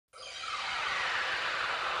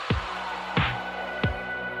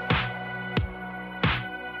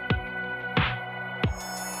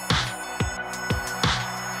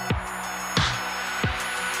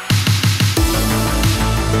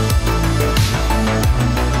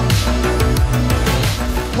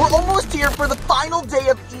for the final day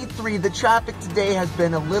of E3, the traffic today has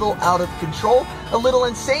been a little out of control, a little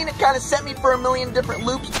insane. It kind of sent me for a million different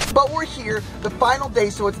loops, but we're here, the final day,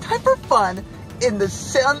 so it's time for fun in the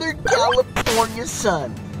Southern California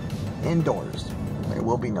sun. Indoors. There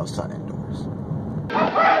will be no sun indoors.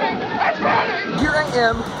 Here I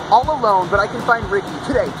am, all alone, but I can find Ricky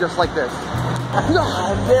today, just like this.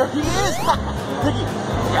 There he is! Ricky,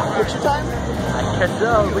 picture time? I guess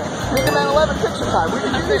so. Mega Man 11 picture time. We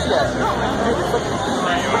can do this yet.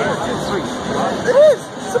 It's sweet. It is!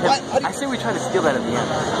 So I say we try to steal that at the end.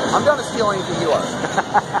 I'm down to steal anything you are.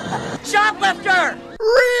 Shoplifter!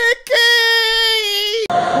 Ricky!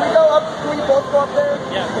 Can we go up? Can we both go up there?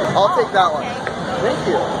 Yeah. I'll take that one. Thank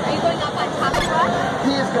you. Are you going up on top of Rush?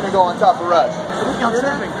 He is going to go on top of Rush.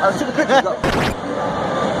 I'll take a picture. Go.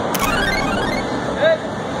 Hey.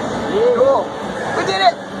 Cool. We did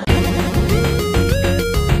it.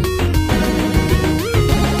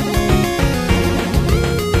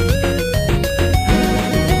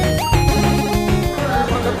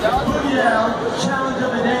 Challenge of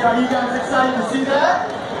the day. Are you guys excited to see that?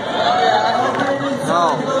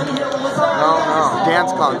 No.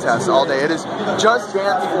 Dance contests all day. It is just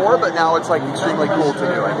dance 4, but now it's like extremely cool to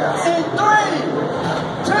do, I guess. In 3,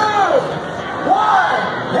 2,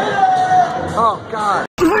 1, hit it! Oh, God.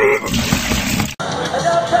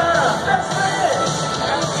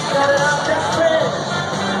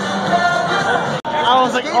 I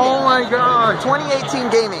was like, oh my God. 2018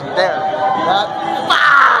 gaming. There.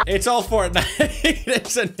 It's all Fortnite,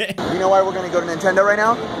 isn't it? You know why we're gonna go to Nintendo right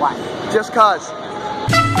now? Why? Just cause.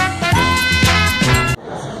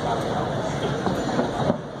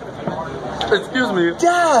 Excuse me.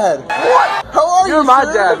 Dad! What? How are you, You're my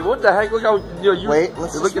sir? dad. What the heck? Look how, you Wait,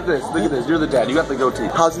 look at this. Look at this. You're the dad. You got the goatee.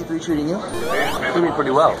 How's E3 treating you? Treating me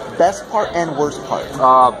pretty well. Best part and worst part?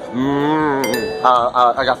 I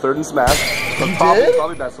got third in Smash. You did?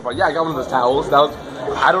 Probably best so far. Yeah, I got one of those towels. That was,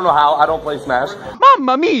 I don't know how. I don't play Smash.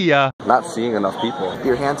 Mamma mia! Not seeing enough people.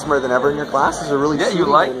 You're handsomer than ever in your classes are really you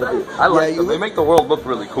like that? I like them. They make the world look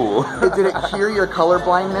really cool. Did it cure your color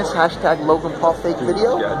blindness? Hashtag Logan Paul fake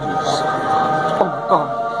video? Yeah, dude.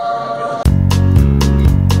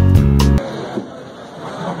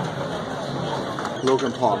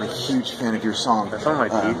 Logan Paul, I'm a huge fan of your song. That's on my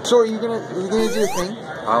teeth. So are you gonna do a thing?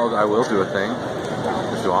 I will do a thing.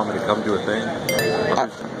 If you want me to come do a thing.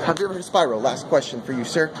 Have you ever heard of Spyro? Last question for you,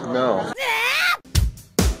 sir. No.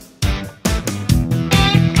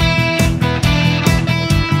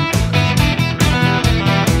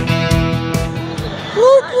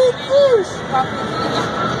 Look at this!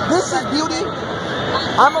 This is beauty.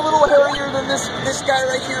 I'm a little hairier than this guy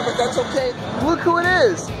right here, but that's okay. Look who it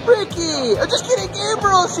is! Ricky! I'm just kidding,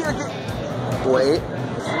 Gabriel's here! Wait.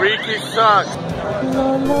 Ricky sucks.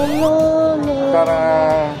 La la la la.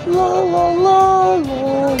 Ta-da! La la la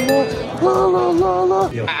la la la la la.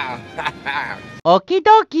 Okie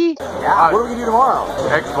dokie. Yeah, what are we gonna do tomorrow?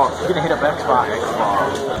 Xbox. We're gonna hit up Xbox.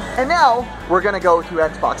 And now, we're gonna go to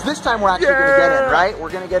Xbox. This time we're actually gonna get in, right? We're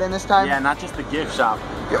gonna get in this time? Yeah, not just the gift shop.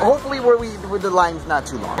 Yeah, hopefully where the line's not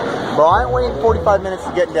too long. Bro, I ain't waiting 45 minutes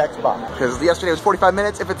to get into Xbox. Because yesterday was 45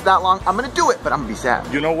 minutes. If it's that long, I'm gonna do it, but I'm gonna be sad.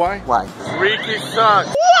 You know why? Why? Ricky sucks.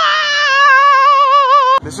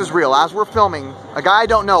 This is real. As we're filming, a guy I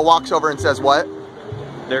don't know walks over and says, what?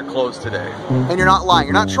 They're closed today. And you're not lying.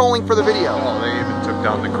 You're not trolling for the video. Oh, they even took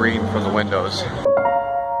down the green from the windows.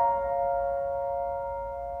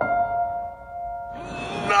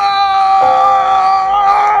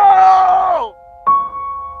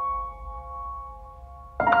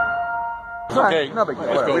 Okay. No big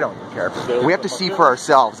deal. We don't even care. We have to see for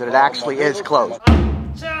ourselves that it actually is closed.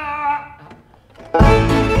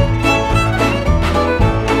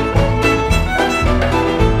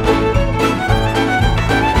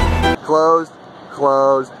 Closed,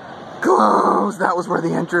 closed, closed. That was where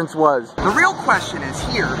the entrance was. The real question is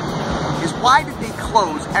why did they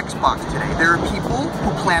close Xbox today? There are people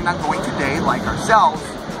who planned on going today, like ourselves,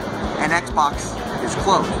 and Xbox is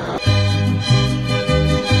closed.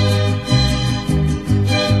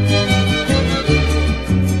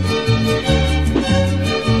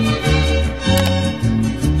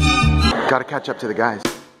 Gotta catch up to the guys.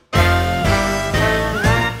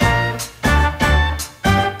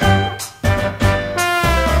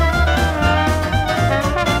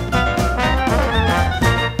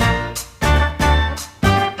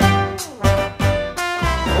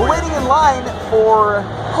 We're waiting in line for,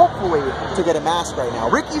 hopefully, to get a mask right now.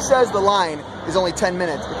 Ricky says the line is only 10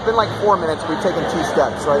 minutes. It's been like 4 minutes. We've taken 2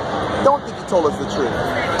 steps, so I don't think he told us the truth.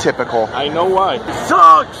 Typical. I know why. It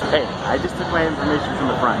sucks! Hey, I just took my information from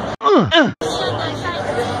the front.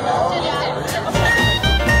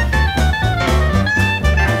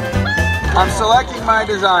 I'm selecting my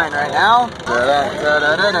design right now.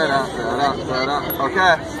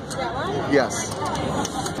 Okay. Yes.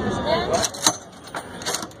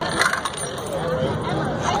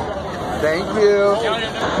 Thank you.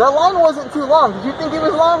 That line wasn't too long. Did you think it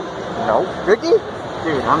was long? Nope. Ricky?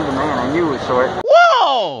 Dude, I'm the man. I knew it was short.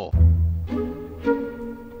 Whoa!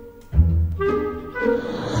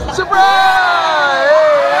 Surprise!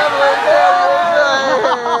 Hey, Evelyn,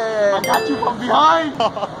 I got you from behind.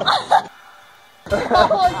 oh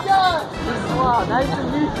my God! Wow, nice to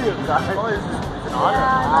meet you, guys. Oh, it's an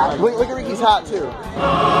honor. Look at Ricky's hat too.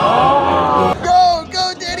 Go,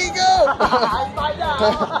 go, Daddy, go!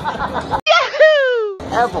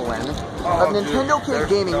 Evelyn of Nintendo Kid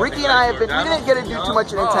Gaming. Ricky and I we didn't get to do too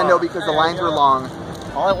much at Nintendo because the lines were long.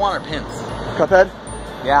 All I want are pins. Cuphead?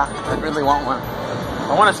 Yeah, I really want one.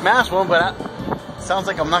 I want to smash one, but it sounds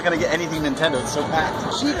like I'm not going to get anything Nintendo. It's so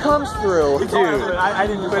packed. She comes through. Dude, I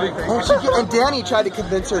didn't do anything. And Danny tried to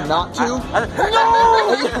convince her not to. No!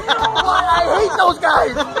 I hate those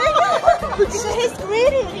guys! He's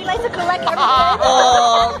greedy. He likes to collect everything.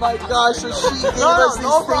 Oh my gosh, so she gave us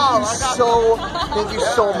these thank you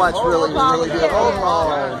so much, really, we really do.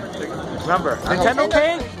 Remember, Nintendo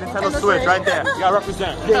Pay, Nintendo Switch, right there. You gotta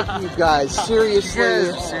represent. Thank you guys,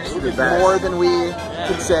 seriously, more than we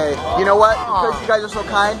could say. You know what? Because you guys are so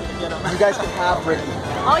kind, you guys can have Ricky.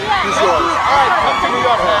 Oh yeah. He's yours. Alright, come to New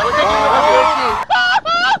York, man. We're taking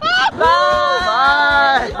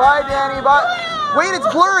Bye! Bye, Danny, bye. Wait, it's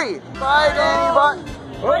blurry. Bye, Danny, bye.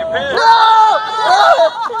 No!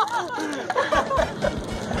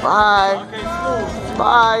 Bye.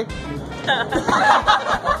 Bye.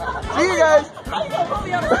 See you guys.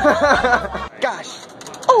 Gosh.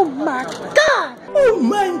 Oh my God. Oh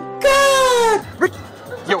my God. Ricky,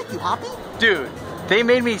 Yo, you happy? dude, they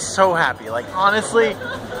made me so happy. Like, honestly,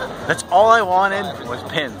 that's all I wanted was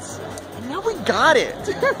pins. And now we got it.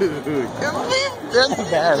 Dude, that's the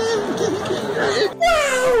best.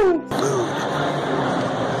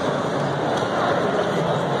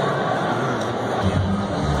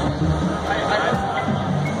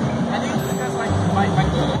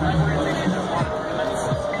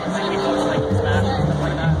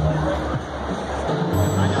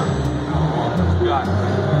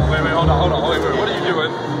 Wait, hold on. Wait, what are you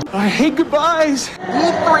doing? I hate goodbyes.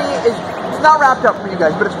 E3 is it's not wrapped up for you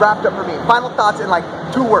guys, but it's wrapped up for me. Final thoughts in like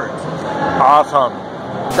 2 words. Awesome.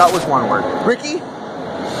 That was 1 word. Ricky?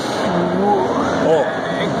 Oh,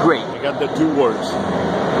 Great. I got the 2 words.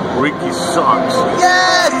 Ricky sucks.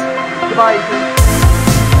 Yes! Goodbye, E3.